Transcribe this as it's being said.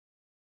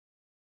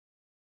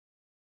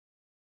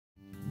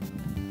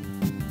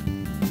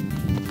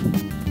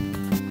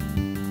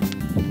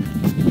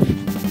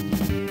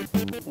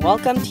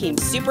Welcome Team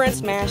Super and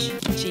Smash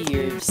to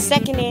your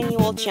second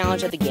annual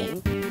challenge of the game.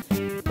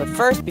 But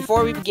first,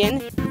 before we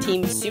begin,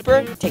 Team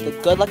Super, take a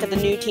good look at the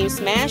new Team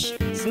Smash.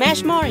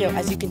 Smash Mario,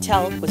 as you can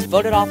tell, was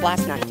voted off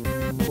last night.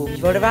 Who will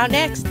be voted out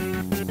next?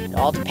 It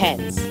all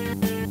depends.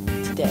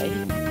 Today.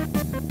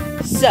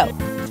 So,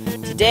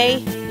 today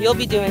you'll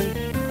be doing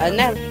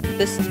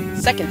this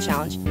second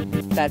challenge.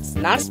 That's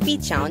not a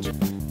speed challenge,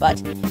 but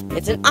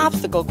it's an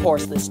obstacle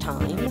course this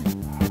time.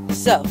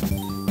 So,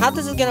 how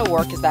this is going to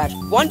work is that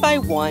one by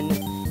one,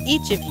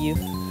 each of you,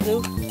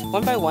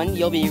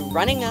 you'll be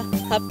running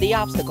up the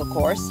obstacle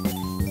course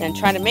and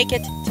trying to make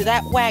it to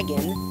that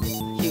wagon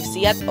you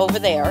see over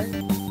there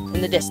in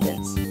the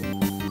distance.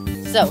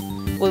 So,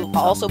 we'll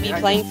also be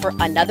playing for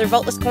another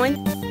voteless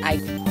coin. I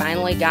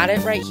finally got it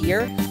right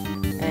here,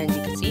 and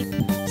you can see.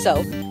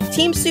 So,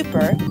 Team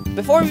Super,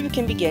 before we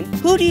can begin,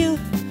 who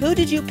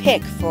did you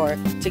pick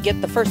to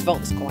get the first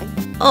voteless coin?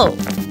 Oh,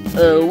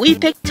 we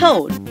picked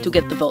Toad to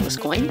get the voteless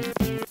coin.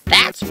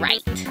 That's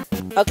right.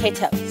 Okay,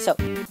 Toad, so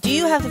do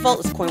you have the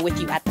voteless coin with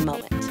you at the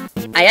moment?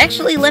 I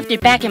actually left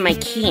it back in my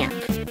camp.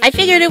 I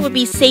figured it would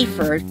be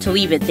safer to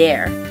leave it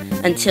there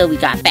until we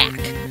got back.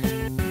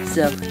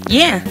 So,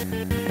 yeah,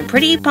 I'm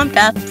pretty pumped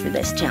up for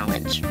this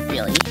challenge,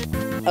 really.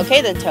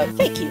 Okay then, Toad,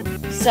 thank you.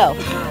 So,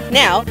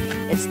 now,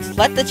 it's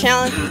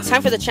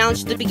time for the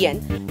challenge to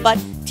begin. But,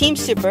 Team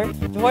Super,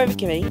 before we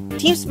begin,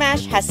 Team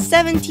Smash has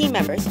 7 team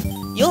members.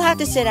 You'll have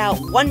to sit out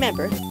one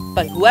member,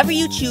 but whoever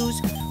you choose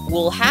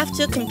will have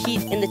to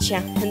compete in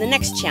the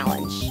next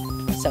challenge.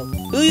 So,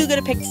 who are you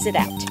gonna pick to sit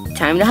out?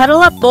 Time to huddle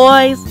up,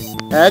 boys.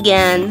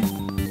 Again.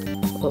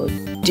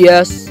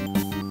 Yes,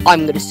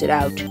 I'm gonna sit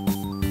out.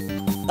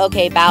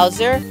 Okay,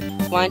 Bowser,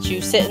 why don't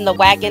you sit in the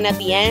wagon at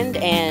the end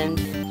and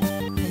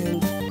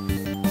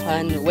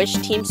wish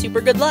Team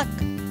Super good luck.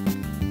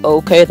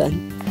 Okay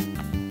then.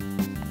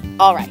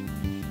 Alright,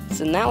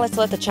 so now let's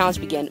let the challenge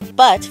begin.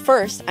 But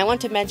first, I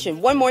want to mention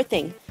one more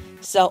thing.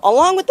 So,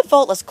 along with the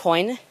voteless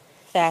coin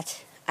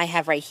that I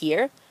have right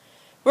here,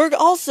 we're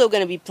also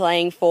going to be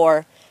playing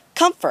for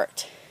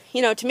comfort.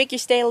 You know, to make your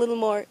stay a little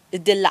more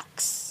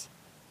deluxe.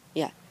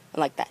 Yeah, I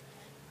like that.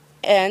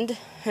 And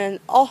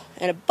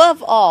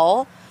above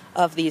all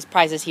of these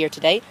prizes here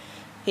today,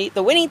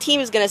 the winning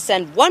team is going to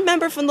send one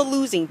member from the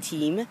losing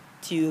team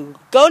to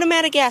go to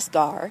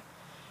Madagascar.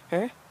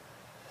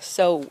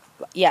 So,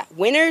 yeah,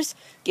 winners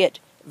get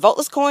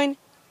voteless coin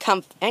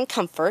and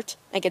comfort,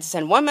 and get to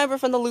send one member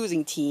from the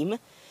losing team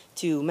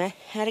to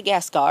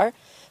Madagascar,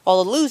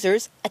 while the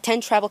losers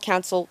attend tribal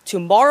council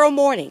tomorrow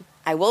morning.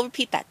 I will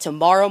repeat that,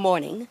 tomorrow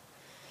morning.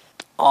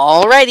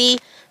 Alrighty,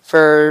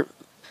 for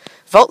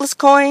voteless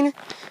coin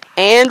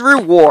and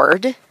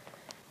reward.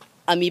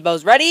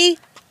 Amiibos ready?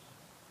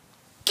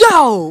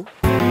 Go!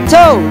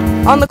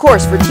 Toad on the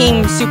course for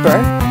Team Super,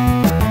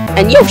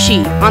 and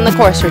Yoshi on the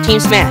course for Team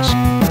Smash.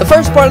 The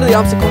first part of the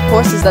obstacle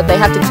course is that they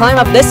have to climb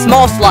up this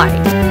small slide.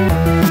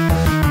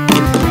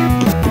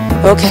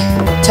 Okay,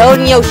 Toad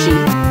and Yoshi,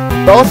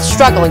 both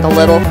struggling a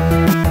little,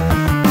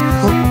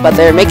 but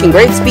they're making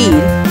great speed.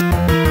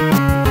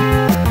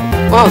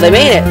 Wow, they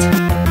made it!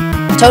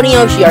 Toad and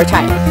Yoshi are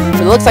tied.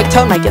 It looks like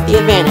Toad might get the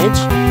advantage.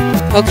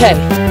 Okay,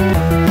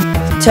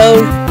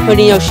 Toad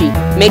and Yoshi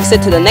makes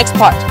it to the next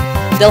part.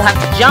 They'll have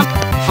to jump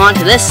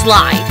onto this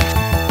slide.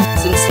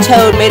 Since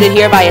Toad made it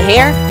here by a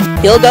hair,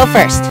 he'll go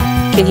first.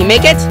 Can he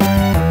make it?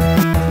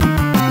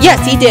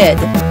 Yes, he did.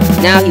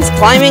 Now he's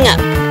climbing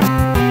up.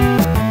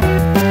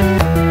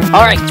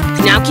 Alright,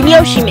 now can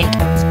Yoshi make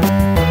it?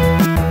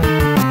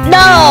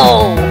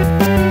 No!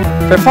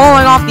 For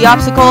falling off the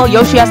obstacle,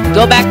 Yoshi has to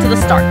go back to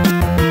the start.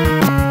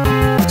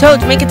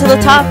 Toad make it to the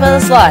top of the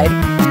slide,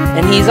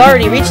 and he's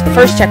already reached the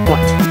first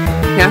checkpoint.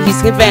 Now he's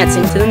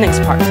advancing to the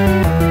next part.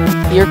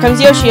 Here comes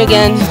Yoshi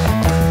again,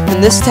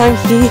 and this time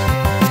he's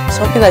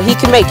hoping that he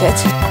can make it.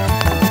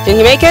 Can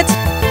he make it?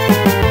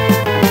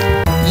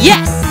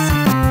 Yes!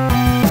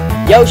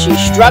 Yoshi's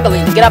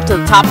struggling to get up to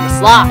the top of the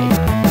slide.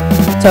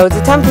 Toad's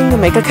attempting to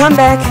make a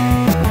comeback.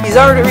 He's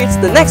already reached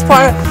the next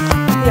part of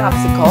the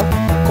obstacle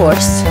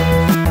course.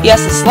 He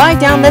has to slide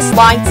down this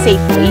slide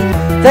safely,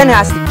 then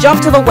has to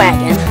jump to the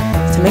wagon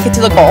to make it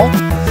to the goal.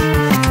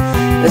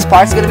 This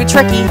part's gonna be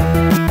tricky.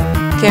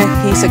 Can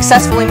he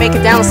successfully make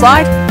it down the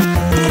slide?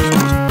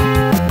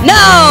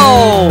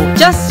 No!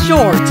 Just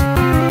short.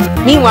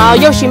 Meanwhile,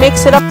 Yoshi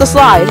makes it up the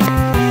slide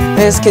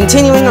and is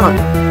continuing on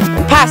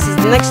and passes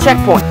the next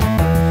checkpoint.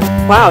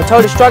 Wow,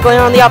 Toad is struggling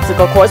on the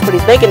obstacle course, but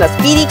he's making a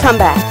speedy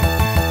comeback.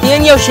 He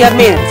and Yoshi have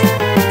made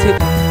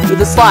it to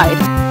the slide.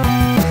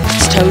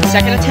 It's Toad's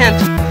second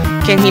attempt.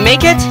 Can he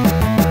make it?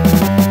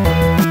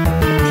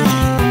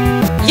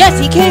 Yes,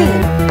 he can!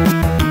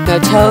 Now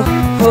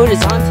Toad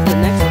is on to the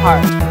next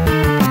part.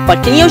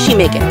 But can Yoshi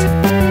make it?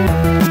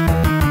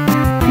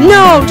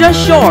 No, just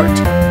short!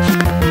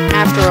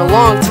 After a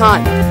long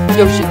time,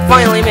 Yoshi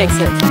finally makes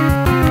it.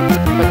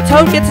 But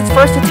Toad gets his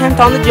first attempt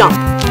on the jump.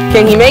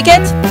 Can he make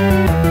it?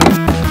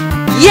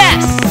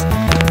 Yes!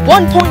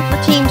 1 point for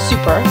Team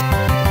Super.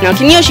 Now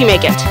can Yoshi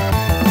make it?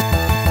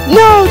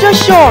 No,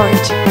 just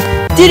short!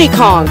 Diddy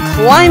Kong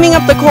climbing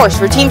up the course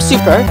for Team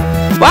Super,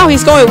 Wow,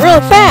 he's going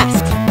real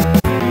fast.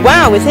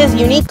 Wow, with his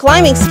unique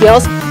climbing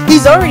skills,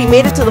 he's already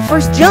made it to the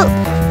first jump.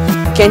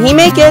 Can he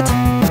make it?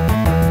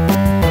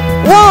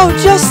 Whoa,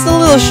 just a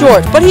little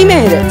short, but he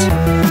made it.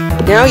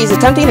 Now he's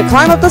attempting to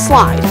climb up the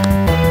slide.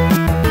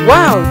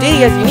 Wow,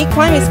 Diddy has unique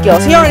climbing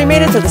skills. He already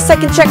made it to the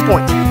second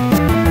checkpoint.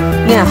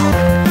 Now,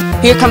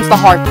 here comes the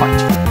hard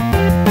part.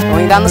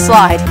 Going down the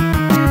slide.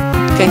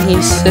 Can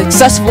he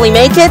successfully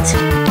make it?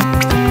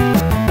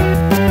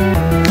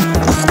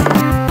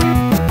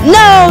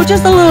 No,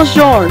 just a little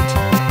short.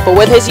 But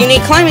with his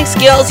unique climbing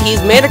skills,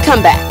 he's made a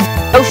comeback.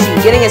 Yoshi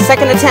getting his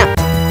second attempt.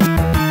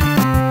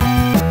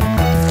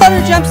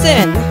 Flutter jumps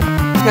in.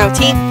 Now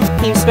Team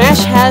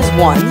Smash has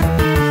 1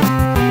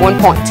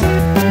 point.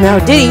 Now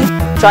Diddy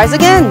tries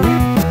again.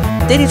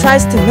 Diddy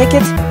tries to make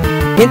it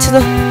into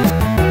the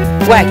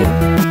wagon.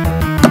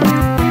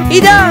 He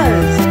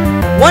does!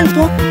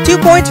 2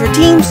 points for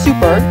Team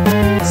Super.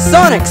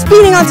 Sonic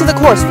speeding onto the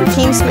course for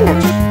Team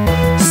Smash.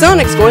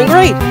 Sonic's going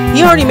great.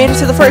 He already made it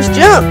to the first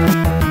jump.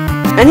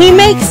 And he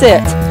makes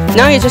it.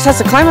 Now he just has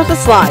to climb up the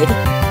slide.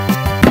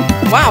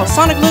 Wow,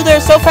 Sonic flew there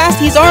so fast.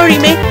 He already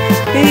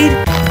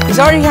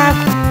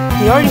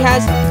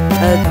has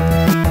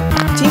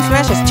Team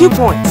Smash has 2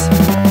 points.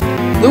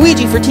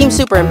 Luigi for Team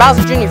Super and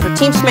Bowser Jr. for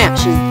Team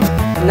Smash is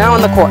now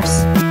on the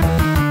course.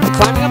 They're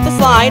climbing up the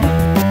slide.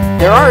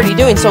 They're already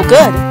doing so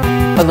good,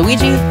 but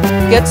Luigi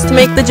gets to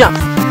make the jump.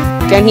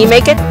 Can he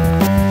make it?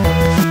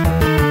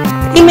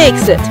 He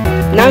makes it.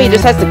 Now he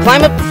just has to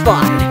climb up the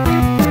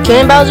slide.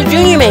 Can Bowser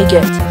Jr. make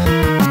it?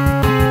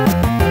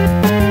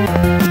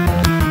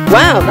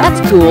 Wow, that's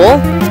cool.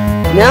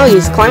 Now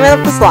he's climbing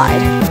up the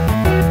slide.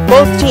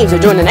 Both teams are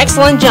doing an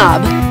excellent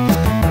job.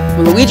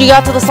 Luigi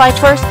got to the slide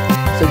first,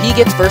 so he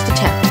gets first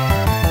attempt.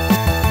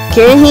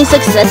 Can he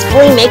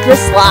successfully make the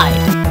slide?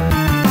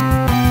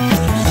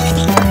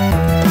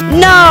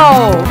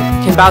 No!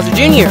 Can Bowser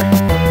Jr.?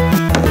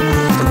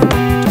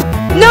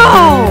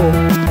 No!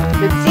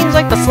 It seems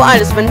like the slide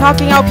has been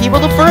knocking out people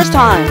the first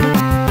time.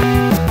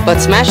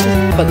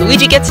 But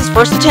Luigi gets his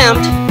first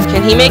attempt.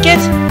 Can he make it?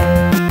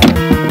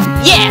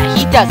 Yeah,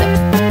 he does it.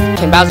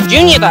 Can Bowser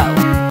Jr. though?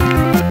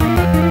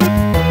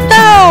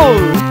 No!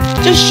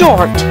 Just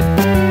short.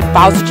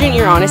 Bowser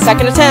Jr. on his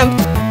second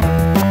attempt.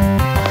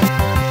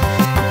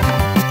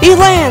 He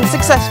lands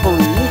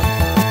successfully.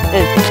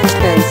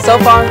 And so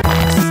far,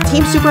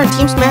 Team Super and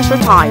Team Smash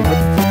are tied with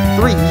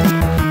 3.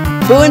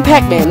 Boo and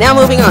Pac-Man now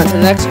moving on to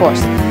the next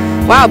course.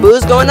 Wow, Boo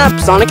is going up.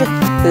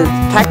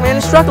 Pac-Man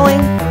is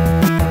struggling.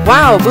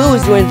 Wow, Boo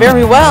is doing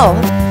very well.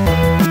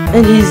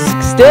 And he's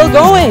still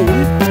going.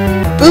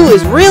 Boo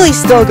is really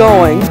still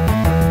going.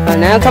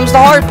 Now comes the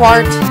hard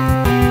part.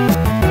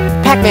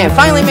 Pac-Man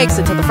finally makes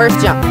it to the first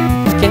jump.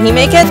 Can he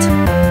make it?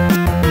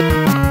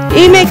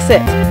 He makes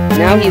it.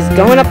 Now he's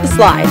going up the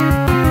slide.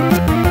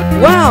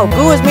 Wow,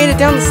 Boo has made it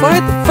down the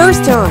slide the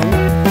first time.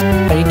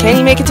 But can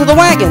he make it to the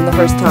wagon the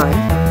first time?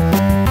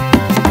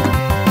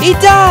 He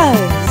does!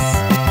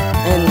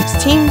 And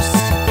Team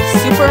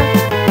Super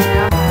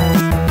now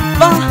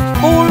has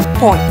 4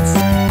 points.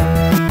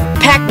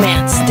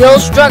 Pac-Man still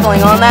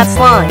struggling on that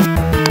slide.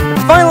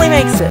 Finally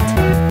makes it.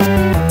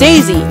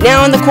 Daisy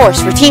now in the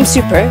course for Team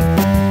Super.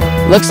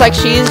 Looks like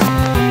she's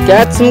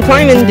got some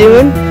climbing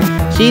doing.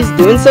 She's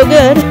doing so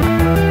good.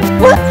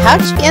 What?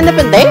 How'd she end up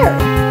in there?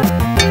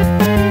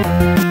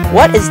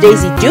 What is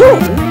Daisy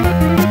doing?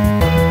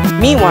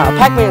 Meanwhile,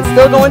 Pac-Man's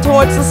still going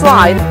towards the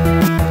slide.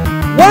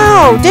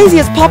 Wow! Daisy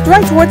has popped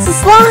right towards the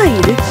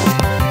slide!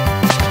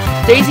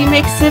 Daisy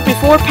makes it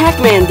before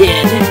Pac-Man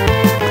did.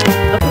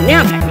 Okay,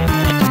 now Pac-Man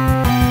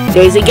did it.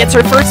 Daisy gets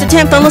her first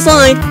attempt on the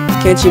slide.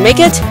 Can she make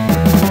it?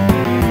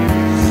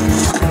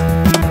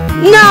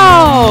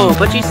 No!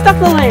 But she stuck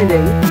the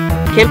landing.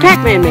 Can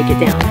Pac-Man make it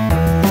down?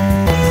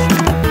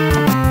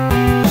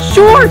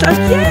 Short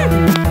again!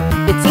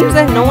 It seems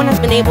that no one has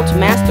been able to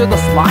master the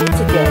slide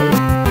today.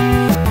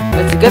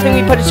 It's a good thing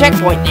we put a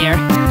checkpoint there.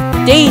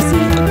 Daisy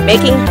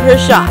making her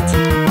shot.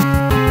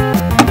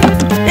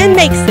 And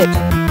makes it.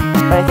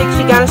 But I think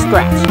she got a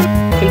scratch.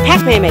 Can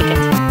Pac-Man make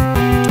it?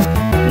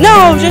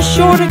 No, just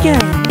short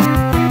again.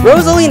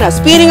 Rosalina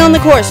speeding on the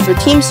course for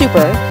Team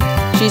Super.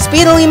 She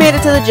speedily made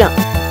it to the jump.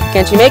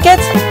 Can she make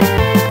it?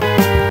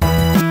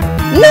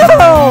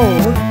 No!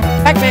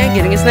 Pac-Man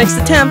getting his next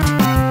attempt.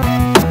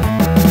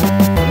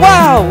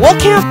 Wow, we'll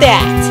count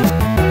that!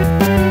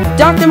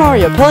 Dr.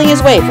 Mario pulling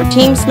his way for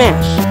Team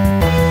Smash.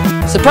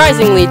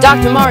 Surprisingly,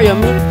 Dr. Mario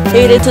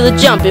made it to the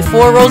jump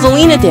before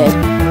Rosalina did.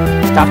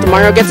 Dr.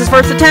 Mario gets his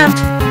first attempt.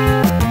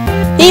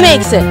 He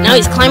makes it. Now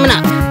he's climbing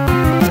up.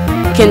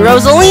 Can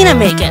Rosalina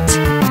make it?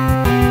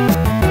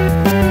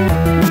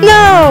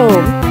 No!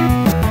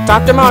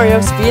 Dr. Mario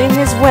speeding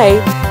his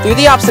way through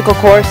the obstacle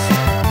course.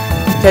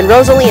 Can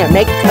Rosalina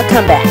make a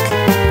comeback?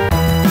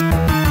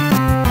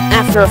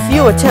 After a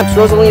few attempts,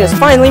 Rosalina's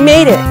finally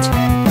made it.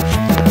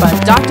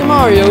 But Dr.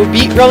 Mario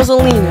beat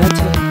Rosalina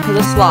to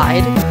the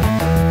slide.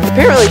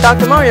 Apparently,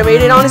 Dr. Mario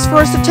made it on his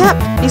first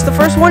attempt. He's the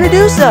first one to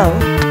do so.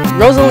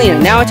 Rosalina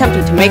now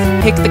attempting to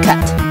pick the cut.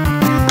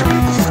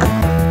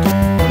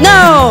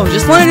 No!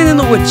 Just landed in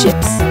the wood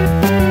chips.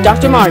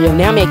 Dr. Mario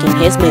now making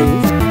his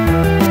move.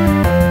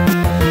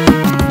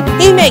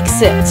 He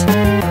makes it!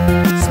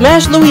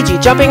 Smash Luigi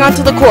jumping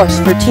onto the course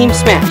for Team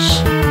Smash.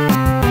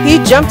 He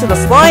jumped to the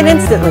slide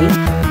instantly.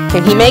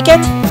 Can he make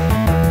it?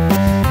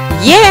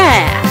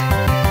 Yeah!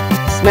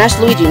 Smash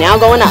Luigi now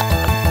going up.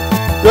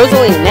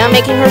 Rosalina now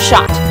making her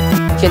shot.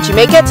 Can she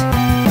make it?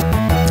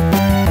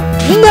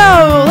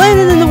 No!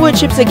 Landed in the wood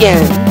chips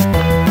again.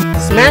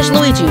 Smash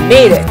Luigi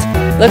made it.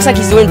 Looks like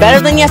he's doing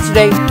better than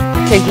yesterday.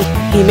 Can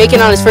he make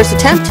it on his first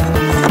attempt?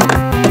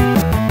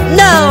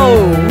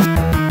 No!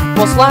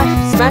 Well,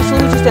 Smash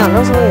Luigi's down.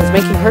 Rosalina is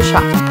making her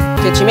shot.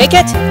 Can she make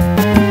it?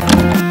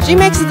 She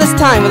makes it this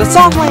time with a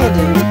soft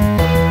landing.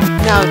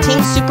 Now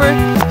Team Super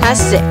has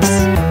 6.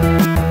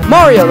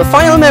 Mario, the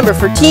final member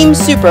for Team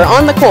Super,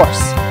 on the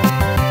course.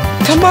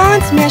 Come on,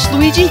 Smash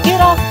Luigi,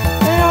 get on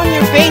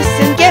your base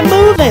and get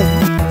moving.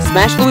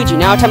 Smash Luigi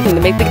now attempting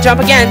to make the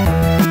jump again.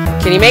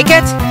 Can he make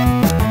it?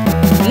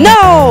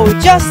 No,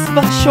 just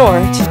but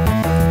short.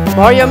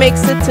 Mario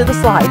makes it to the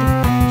slide.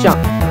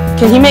 Jump.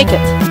 Can he make it?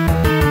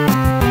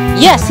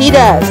 Yes, he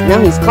does. Now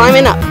he's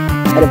climbing up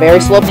at a very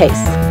slow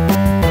pace.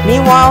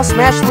 Meanwhile,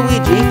 Smash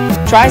Luigi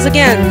tries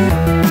again.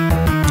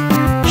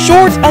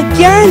 Short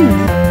again!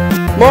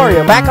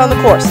 Mario back on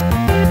the course.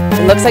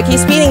 It looks like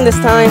he's speeding this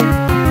time.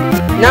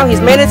 Now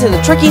he's made it to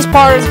the trickiest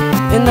part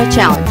in the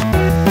challenge.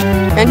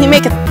 And he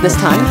make it this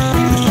time.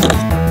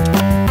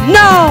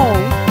 No!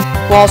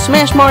 While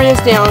Mario's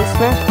down,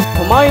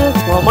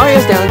 while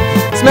Mario's down,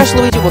 Smash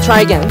Luigi will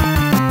try again.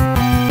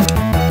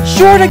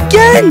 Short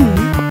again!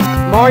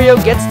 Mario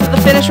gets to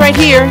the finish right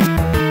here.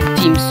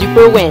 Team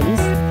Super wins.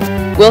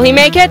 Will he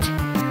make it?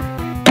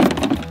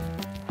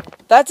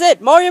 That's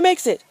it! Mario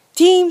makes it!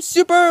 Team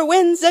Super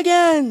wins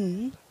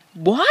again!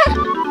 What?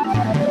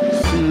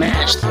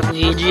 Smash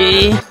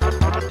Luigi.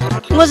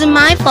 It wasn't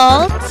my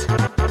fault.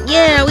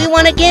 Yeah, we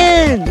won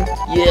again.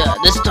 Yeah,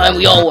 this time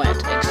we all went,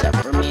 except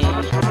for me.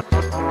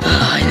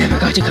 I never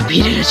got to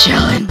compete in a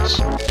challenge.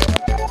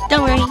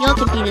 Don't worry, you'll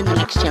compete in the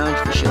next challenge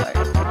for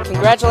sure.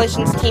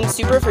 Congratulations, Team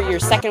Super, for your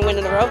 2nd win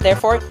in a row.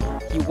 Therefore,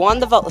 you won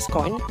the voteless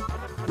coin.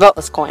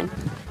 Voteless coin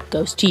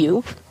goes to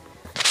you.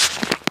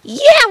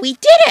 Yeah, we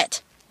did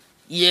it!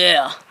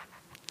 Yeah.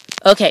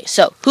 Okay,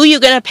 so who you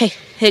gonna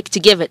pick to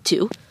give it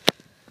to?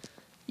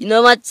 You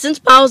know what? Since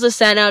Bowser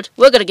sat out,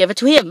 we're gonna give it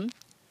to him.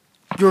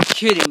 You're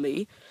kidding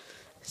me.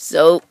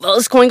 So, well,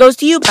 this coin goes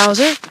to you,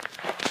 Bowser.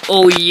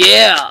 Oh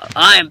yeah,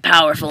 I'm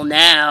powerful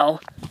now.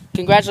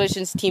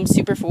 Congratulations, Team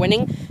Super, for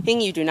winning.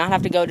 You do not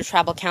have to go to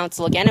Tribal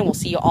Council again, and we'll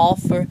see you all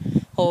for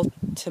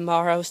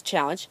tomorrow's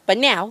challenge. But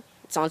now,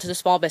 it's on to the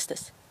small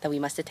business that we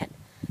must attend.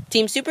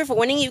 Team Super, for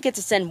winning, you get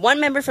to send one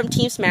member from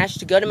Team Smash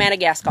to go to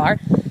Madagascar,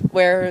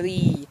 where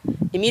the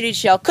immunity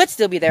shell could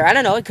still be there. I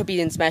don't know, it could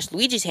be in Smash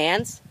Luigi's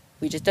hands.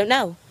 We just don't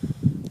know.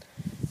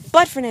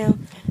 But for now,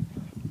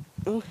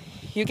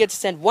 you get to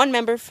send one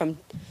member from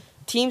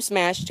Team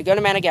Smash to go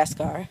to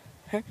Madagascar.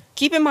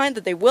 Keep in mind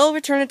that they will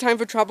return in time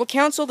for Tribal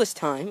Council this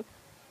time.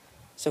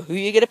 So who are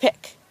you going to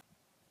pick?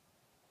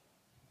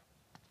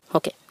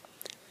 Okay.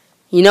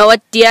 You know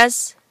what,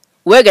 Diaz?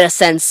 We're going to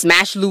send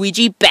Smash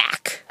Luigi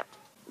back.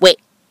 Wait,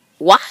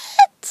 what?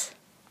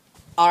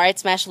 Alright,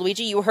 Smash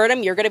Luigi, you heard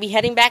him. You're going to be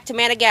heading back to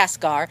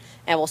Madagascar,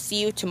 and we'll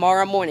see you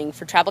tomorrow morning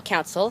for Tribal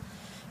Council.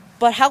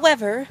 But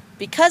however,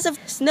 because of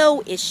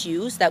snow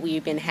issues that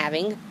we've been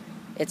having,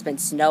 it's been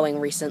snowing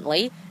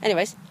recently.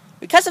 Anyways,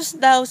 because of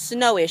those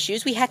snow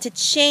issues, we had to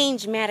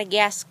change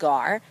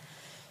Madagascar.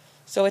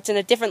 So it's in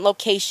a different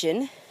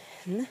location.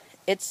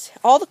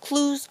 All the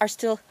clues are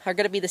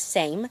going to be the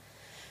same.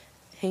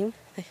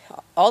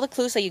 All the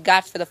clues that you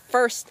got for the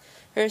first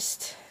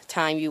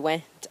time you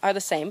went are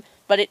the same,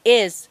 but it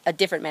is a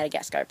different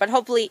Madagascar. But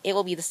hopefully it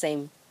will be the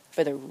same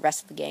for the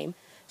rest of the game.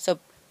 So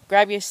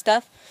grab your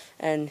stuff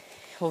and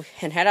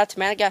head out to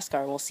Madagascar,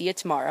 and we'll see you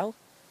tomorrow.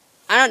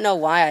 I don't know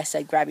why I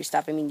said grab your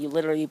stuff. I mean, you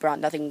literally brought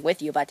nothing with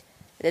you, but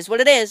it is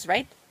what it is,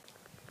 right?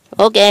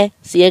 Okay,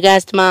 see you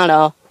guys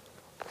tomorrow.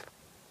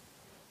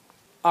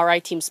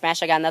 Alright, Team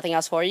Smash, I got nothing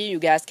else for you. You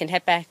guys can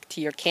head back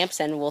to your camps,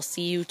 and we'll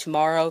see you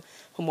tomorrow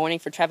morning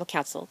for Tribal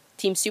Council.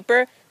 Team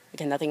Super, I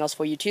got nothing else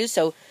for you too,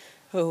 so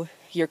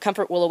your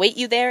comfort will await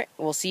you there.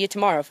 We'll see you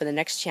tomorrow for the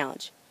next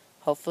challenge.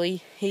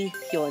 Hopefully,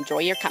 you'll enjoy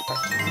your comfort.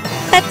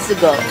 Let's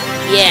go.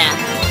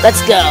 Yeah,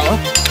 let's go.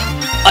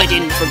 I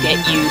didn't forget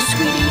you,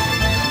 sweetie.